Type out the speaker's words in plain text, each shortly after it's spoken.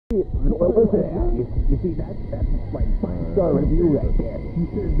what was it? You see, that's like 5-star review right there. He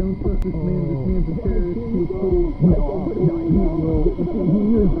said, don't trust this man. This man's a terrorist. No,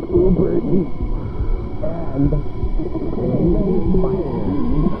 he is Uber Eats.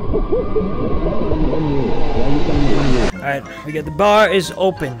 Alright, we got the bar is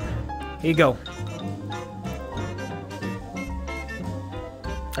open. Here you go.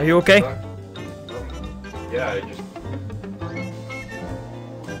 Are you okay? Yeah, I just...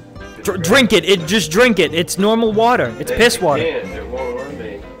 Drink it. Just drink it. It's normal water. It's piss water. It won't harm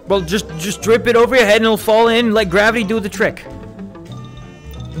me. Well, just drip it over your head and it'll fall in. Let gravity do the trick.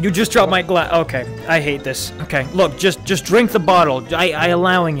 You just dropped my glass. Okay, I hate this. Okay, look, just drink the bottle. I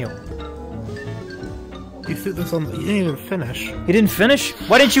allowing you. You threw this on. You didn't even finish. You didn't finish?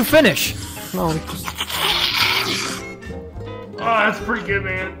 Why didn't you finish? No. Oh, that's pretty good,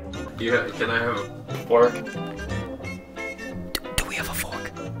 man. Yeah, can I have a fork? Do we have a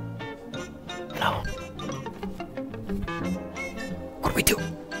fork? No. What do we do?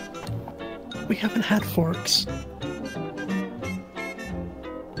 We haven't had forks.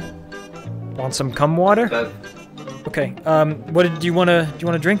 Want some cum water? Okay. What do you wanna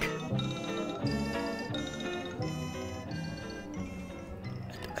drink?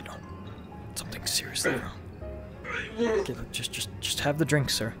 I don't. Something seriously wrong. Okay, look, just have the drink,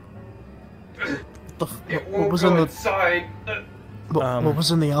 sir. What was in the inside? what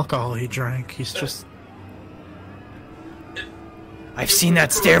was in the alcohol he drank? He's just. I've seen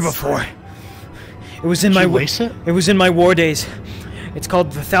that stare before. It was in Did my you waste it? It was in my war days. It's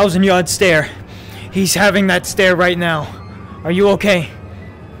called the 1,000-yard stare. He's having that stare right now. Are you okay?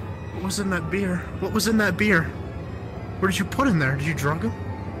 What was in that beer? What was in that beer? What did you put in there? Did you drug him?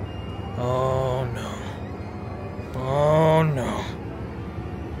 Oh no. Oh no.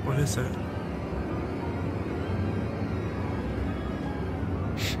 What is it?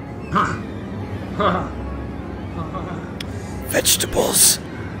 Vegetables.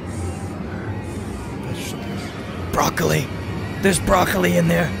 Broccoli. There's broccoli in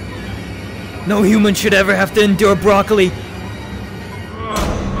there. No human should ever have to endure broccoli.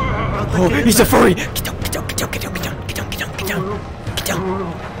 Oh, he's a furry. Get down, get down, get down, get down, get down, get down, get down, get down, get down.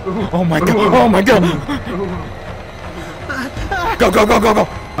 Oh my god, oh my god. Go, go, go, go, go.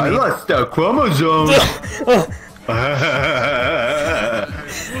 I lost a chromosome.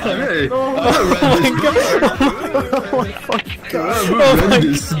 Hey, Oh my god.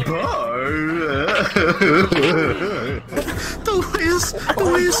 The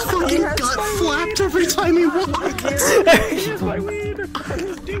way his fucking gut flapped every time he walked.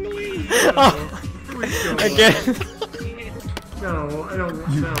 Again. No, I don't.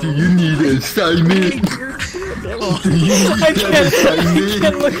 No. Do you need an assignment? Do you need an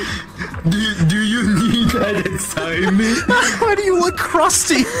assignment? Do you need that assignment? Why do you look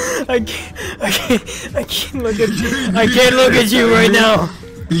crusty? I can't look at you. I can't look at you right now.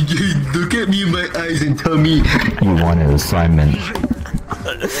 Look at me in my eyes and tell me You want an assignment.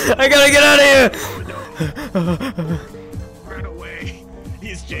 I gotta get out of here. Run away.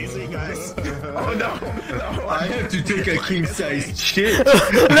 He's chasing us. Oh no. I have to take a king-sized shit.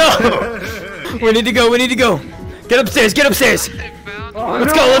 No. We need to go. We need to go. Get upstairs. Get upstairs.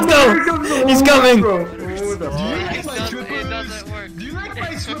 Let's go. Let's go. He's coming. Do you like my slippers? Do you like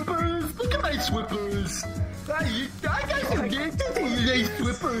my slippers? Look at my slippers. I got some dancing and you like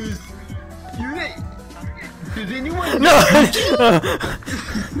slippers. You like... Does anyone... No.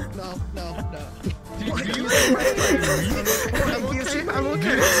 No. Do you like my weave? I'm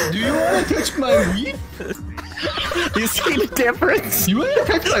okay. Do you want to touch my weave? You see the difference? You want to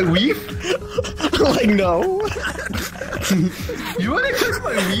touch my weave? Like no. You want to touch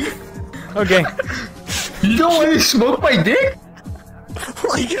my weave? Okay. You don't want to smoke my dick?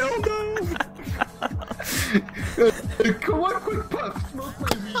 Like hell no. Come on, quick puff, smoke my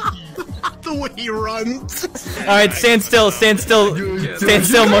weed. The way he runs. All right. Stand still. Stand still. Stand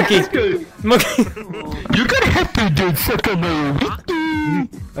still, monkey. Monkey. You're gonna have to do something.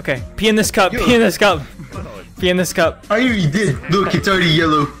 Okay. Pee in this cup. Pee in this cup. Pee in this cup. I already did. Look, it's already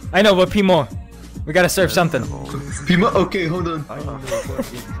yellow. I know, but pee more. We gotta serve something. Pee more? Okay, hold on.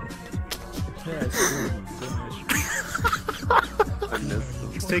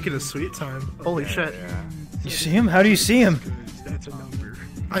 He's taking his sweet time. Holy shit. You see him? How do you see him?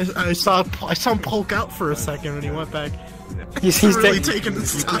 I saw him poke out for a second when he went back. He's really taking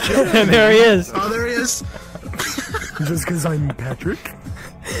his time. And there he is. Oh, there he is. Just because I'm Patrick?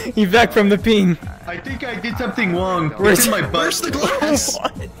 He's back from the peeing. I think I did something wrong. It's in my butt. Where's the glass?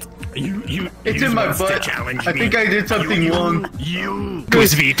 It's in my butt. I think I did something wrong.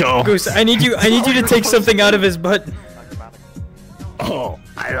 Goose Vito. Goose, I need you to take something out of his butt. Oh.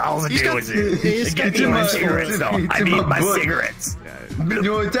 All the deal is It's in my cigarettes, though. I need my cigarettes.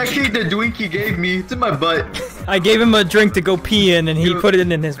 No, it's actually the drink he gave me. It's in my butt. I gave him a drink to go pee in, and he put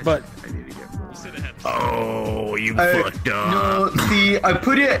it in his butt. Oh, you fucked up. No, see, I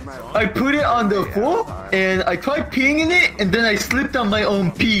put it on the floor, and I tried peeing in it, and then I slipped on my own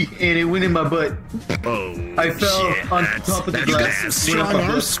pee, and it went in my butt. Oh, I fell shit, on top of the glass. Strong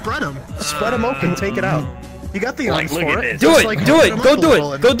arms, spread them. Spread them open, take it out. You got the arms for it. Do it, do it, go do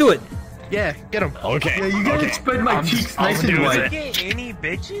it, go do it. Yeah, get him. Okay. Yeah, you gotta spread my cheeks nice and wide. Any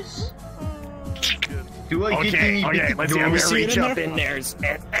bitches? Do I get any bitches? Let's see, I'm gonna reach up in there.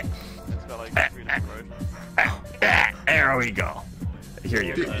 There we go. Here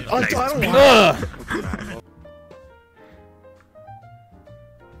you go. I don't want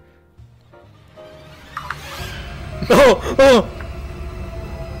Oh!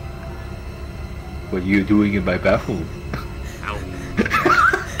 What are you doing in my bathroom?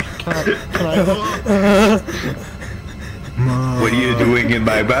 What are you doing in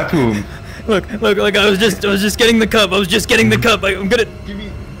my bathroom? Look, I was just getting the cup. I'm gonna... Give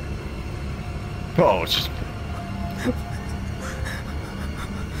me... Oh, it's just...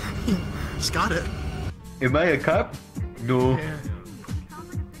 He's got it. Am I a cop? No. Yeah.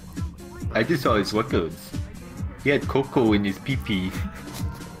 I just saw his records. He had cocoa in his pee-pee.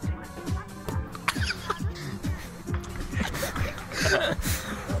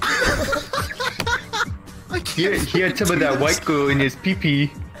 He had some of that white girl in his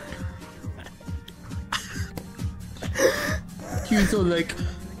pee-pee. He was all like...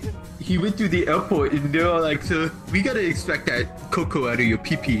 He went to the airport and they're all like, so we gotta extract that cocoa out of your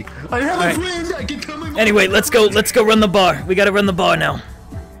pee-pee. I have a friend I can tell my mom. Anyway, let's go run the bar. We gotta run the bar now.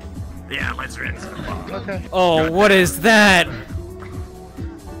 Yeah, let's rinse. Okay. Oh, what is that?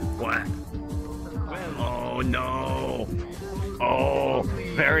 What? Oh no. Oh,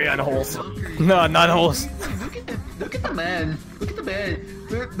 very unwholesome. No, not holes. Look at the man. Look at the man.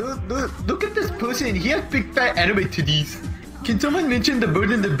 Look at this person. He has big fat anime titties. Can someone mention the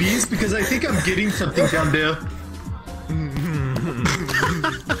bird and the bees? Because I think I'm getting something down there.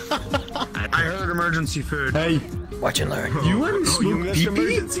 I heard emergency food. Hey, Watch and learn. you want to smoke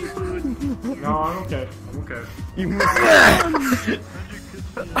pee-pee? No, I'm okay. I'm okay.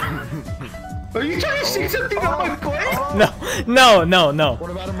 Are you trying to stick something on my butt? No.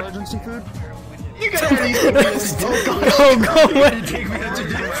 What about emergency food? You gotta at least give me a Go away. take me out to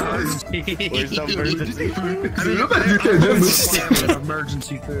dinner. Where's the emergency food?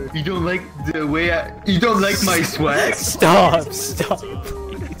 Emergency food. You don't like the way you don't like my swag? Stop.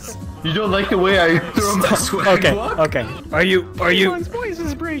 You don't like the way I throw my swag? Okay. Are you? His voice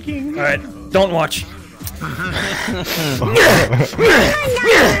is breaking. All right. Don't watch. All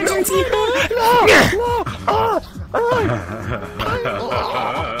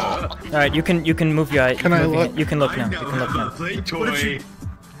right. You can move your eye. Can I look? You can look now. You can look now. Play toy.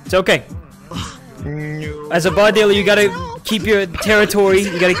 It's okay. As a bar dealer, you gotta keep your territory.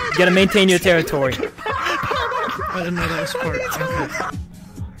 You gotta maintain your territory. I didn't know that was part. Okay.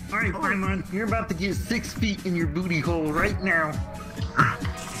 Alright, Paimon, you're about to get 6 feet in your booty hole right now.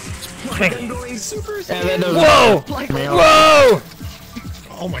 Whoa! Whoa!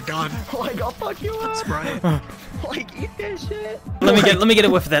 Oh my god. Like, I'll fuck you up. That's right. Like, eat that shit. Let me get a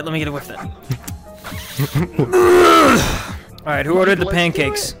whiff of that. Alright, who ordered the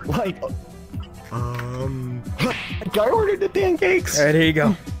pancakes? Like, guy ordered the pancakes. Alright, here you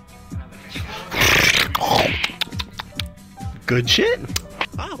go. Good shit.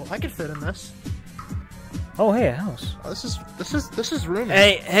 Oh, I could fit in this. Oh, hey, a house. Oh, this is roomy.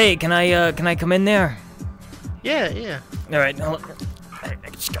 Hey, can I come in there? Yeah. Alright, hold on. I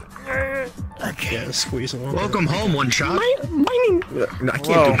just gotta... Okay. Yeah, squeeze a little. Welcome home, one shot. Mining. I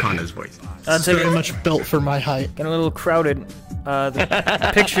can't do Connor's voice. That's very much built for my height. Getting a little crowded.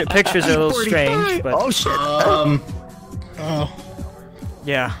 The pictures are a little strange, but... Oh, shit. Oh.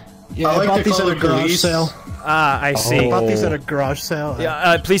 Yeah. Yeah, I I like bought to these call at a the garage police. sale. Ah, I see. I bought these at a garage sale.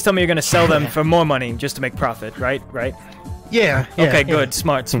 Yeah, please tell me you're gonna sell them for more money just to make profit, right? Yeah. Okay, good.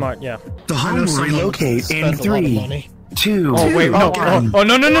 Smart, yeah. The home will relocate in 3, 2. Oh, wait, no. Oh,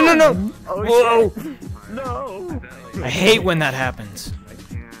 no. Whoa. No. I hate when that happens.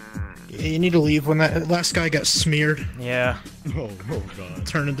 You need to leave when that last guy got smeared. Yeah. Oh god.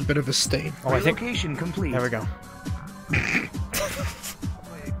 Turned into a bit of a stain. Oh, I think... Location complete. There we go.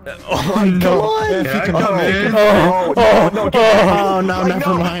 Oh, no. Yeah, I come in. Oh no,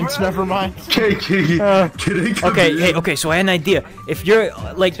 never mind. Can I come in? Okay, so I had an idea. If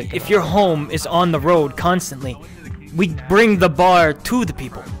your home is on the road constantly, we bring the bar to the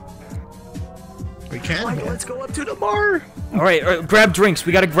people. We can. Let's go up to the bar. All right, grab drinks.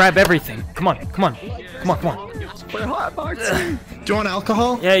 We gotta grab everything. Come on, come on, come on, come on. We're hot boxing. Do you want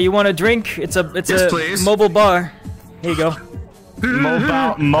alcohol? Yeah, you want a drink? It's a please. mobile bar. Here you go.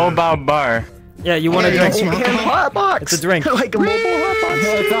 Mobile bar. Yeah, you want a drink? Hot box. It's a drink. Like a mobile hot box.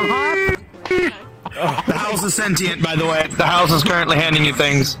 It's a hot. The house is sentient, by the way. The house is currently handing you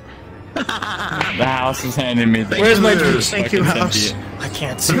things. The house is handing me things. Where's my drink? Thank you, house. I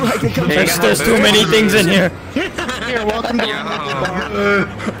can't see. There's too many things in here. Here, welcome to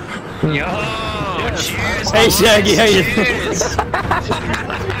Yo, cheers. Hey Shaggy, how you doing?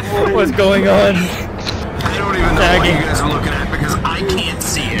 What's going on? I don't even know what Shaggy. you guys are looking at because I can't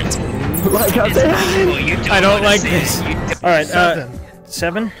see it. Like how's it happening? I don't like this. All right,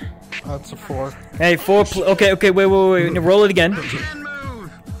 7. That's a 4. Hey, 4. Okay, wait. Roll it again. Can't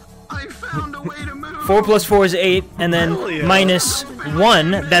move. I found a way to move. 4 plus 4 is 8, and then minus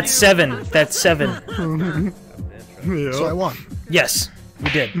 1. That's 7. That's 7. So I won. Yes, you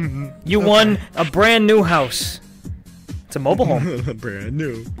did. You won a brand new house. It's a mobile home. Brand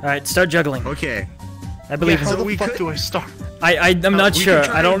new. All right, start juggling. Okay. I believe How in the fuck do I start? I'm not we sure. can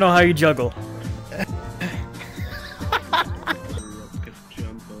try- I don't know how you juggle.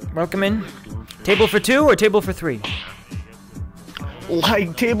 Welcome in. Table for 2 or table for 3?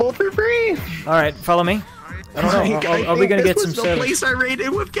 Like table for free. All right, follow me. I don't know. Are we gonna get some This was the service? place I raided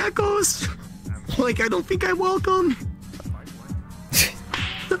with geckos. Like, I don't think I'm welcome.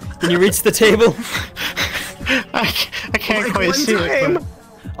 Can you reach the table? I can't Like quite one see it. time. but-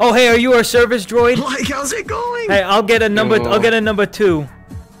 Oh, hey, are you our service droid? Like, how's it going? Hey, I'll get a number. Yo. I'll get a number 2.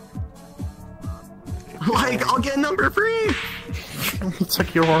 Like, I'll get number 3. It's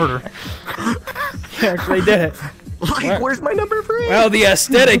like your order. You actually did it. Like where's my number 3? Well, the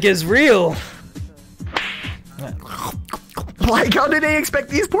aesthetic is real. Like how did they expect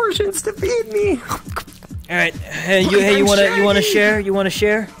these portions to feed me? All right. Hey, you wanna share? You wanna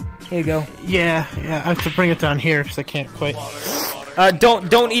share? Here you go. Yeah, I have to bring it down here because I can't quite.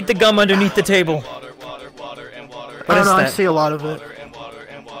 Don't eat the gum underneath the table. I What don't is know, I that? see a lot of it.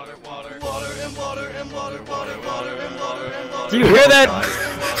 Do you hear that?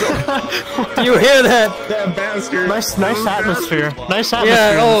 Do you hear that? Nice atmosphere. Nice atmosphere.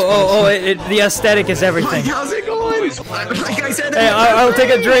 Yeah. Oh. The aesthetic is everything. How's it going? Like I said. Hey, I'll take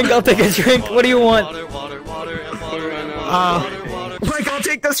a drink. I'll take a drink. What do you want? Like I'll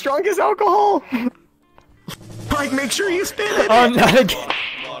take the strongest alcohol. Like make sure you spin it. Oh, not again.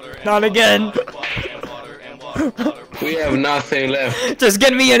 Not again. We have nothing left. Just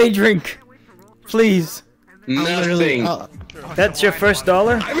get me any drink, please. Nothing. That's your first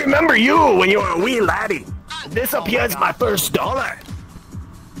 $1? I remember you when you were a wee laddie. This up here is my first $1.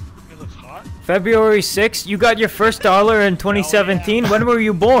 February 6th? You got your first $1 in 2017? When were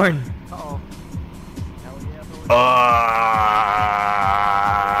you born?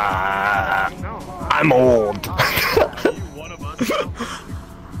 I'm old.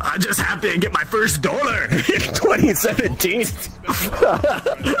 I just happened to get my first $1 in 2017.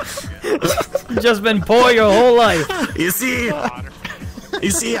 You've just been poor your whole life. You see, I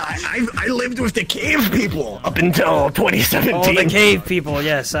lived with the cave people up until 2017. Oh, the cave people.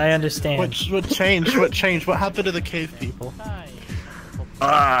 Yes, I understand. What changed? What changed? What happened to the cave people?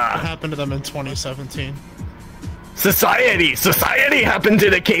 What happened to them in 2017? Society happened to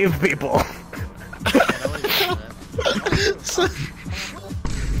the cave people.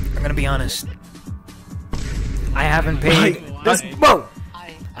 I'm gonna be honest. I haven't paid. Whoa!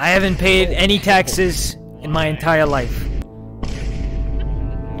 I haven't paid any taxes in my entire life.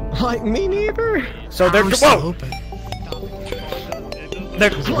 Like me neither. So they're We're still whoa! open. They're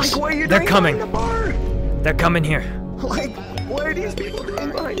Like what are you they're doing coming. behind the bar? They're coming here. Like what are these people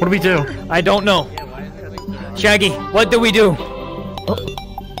doing behind What do we do? I don't know. Shaggy, what do we do?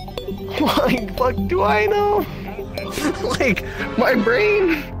 Like fuck do I know? Like my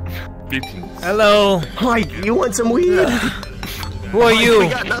brain. Hello. Like you want some weed? Who are We you?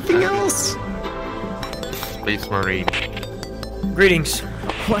 got nothing else. Space Marine. Greetings.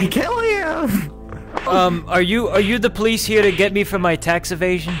 Like hell yeah. Are you the police here to get me for my tax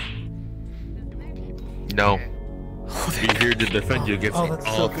evasion? No. We're here to defend you against that's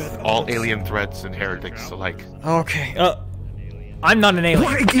so good. all alien threats and heretics alike. Okay. I'm not an alien.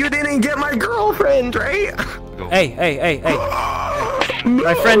 Like you didn't get my girlfriend, right? Hey.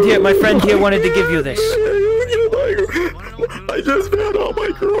 My friend here wanted to give you this. I just found out my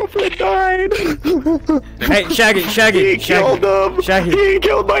girlfriend died. Hey, Shaggy. He killed him. Shaggy. He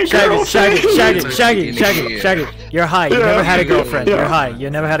killed my girlfriend. Shaggy. You're high. You never had a girlfriend. You're high. You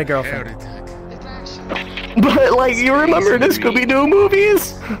never had a girlfriend. But, like, you remember the Scooby-Doo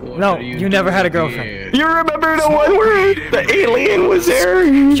movies? No, you never had a girlfriend. You remember the one where the alien was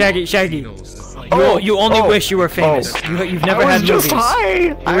there? Shaggy. You only wish you were famous. You've never had movies.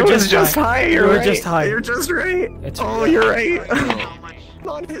 I was just high. You were just high. You're just right. You're right.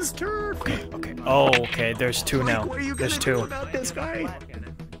 On his turf. Okay. Oh, okay. There's two now. There's two. This guy?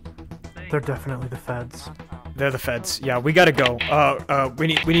 They're definitely the feds. They're the feds. Yeah, we gotta go. We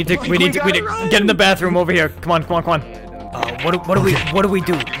need to get in the bathroom over here. Come on. What do we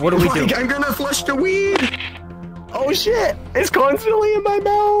do? I'm gonna flush the weed. Oh shit! It's constantly in my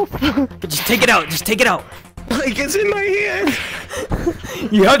mouth. Just take it out. Like it's in my hand.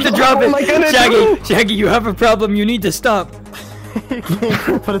 You have to drop it. What am I gonna do? Shaggy, you have a problem. You need to stop.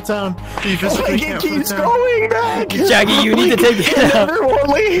 Put it down. You physically Like it can't keeps put it down. going back. Shaggy, you need to take it out. It never won't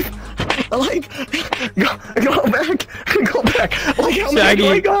leave. Like, go back. Like how many do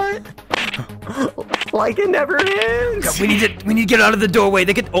I got? Like it never ends. We need to get out of the doorway.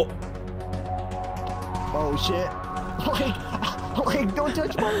 They could. Oh shit. Like don't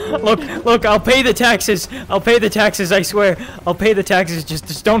touch my weed. Look. I'll pay the taxes. I swear. I'll pay the taxes.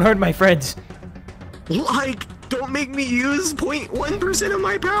 Just don't hurt my friends. Like, don't make me use 0.1% of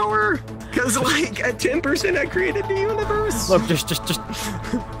my power. Cause like at 10% I created the universe. Look, just.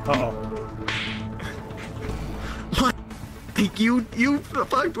 Uh-oh. Like you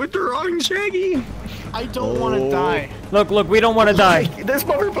fucked with the wrong Shaggy. I don't want to die. Look, we don't want to die. Like, this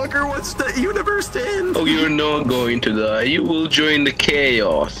motherfucker wants the universe to end. Oh, you're not going to die. You will join the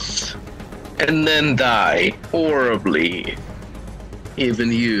chaos. And then die. Horribly. Even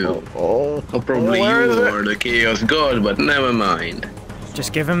you. Probably you are the chaos god, but never mind.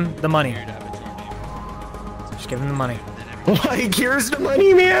 Just give him the money. Like, here's the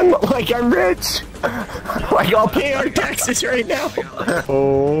money, man. Like, I'm rich. Like, I'll pay our taxes right now.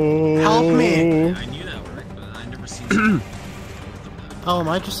 Help me. Oh, am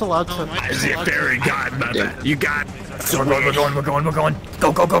I just allowed to? Is it fairy godmother? You got. We're going.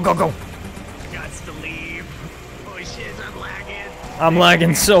 Go. Got to leave. Oh shit, I'm lagging. I'm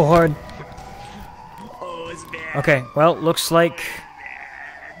lagging so hard. Oh, it's bad. Okay, well, looks like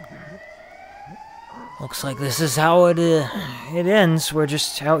this is how it ends. We're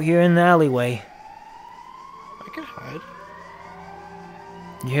just out here in the alleyway. I can hide.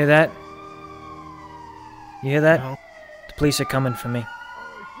 You hear that? No. The police are coming for me.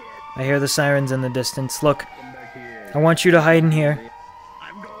 I hear the sirens in the distance. Look, I want you to hide in here.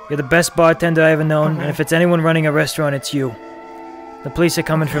 You're the best bartender I've ever known, and if it's anyone running a restaurant, it's you. The police are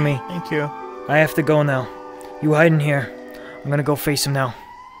coming for me. Thank you. I have to go now. You hide in here. I'm gonna go face him now.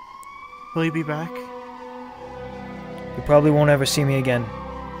 Will you be back? You probably won't ever see me again,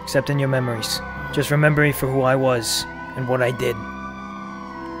 except in your memories. Just remember me for who I was and what I did.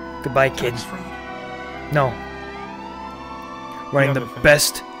 Goodbye, kid. No. Running the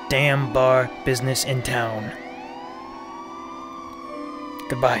best damn bar business in town.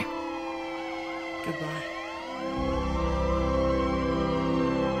 Goodbye. Goodbye.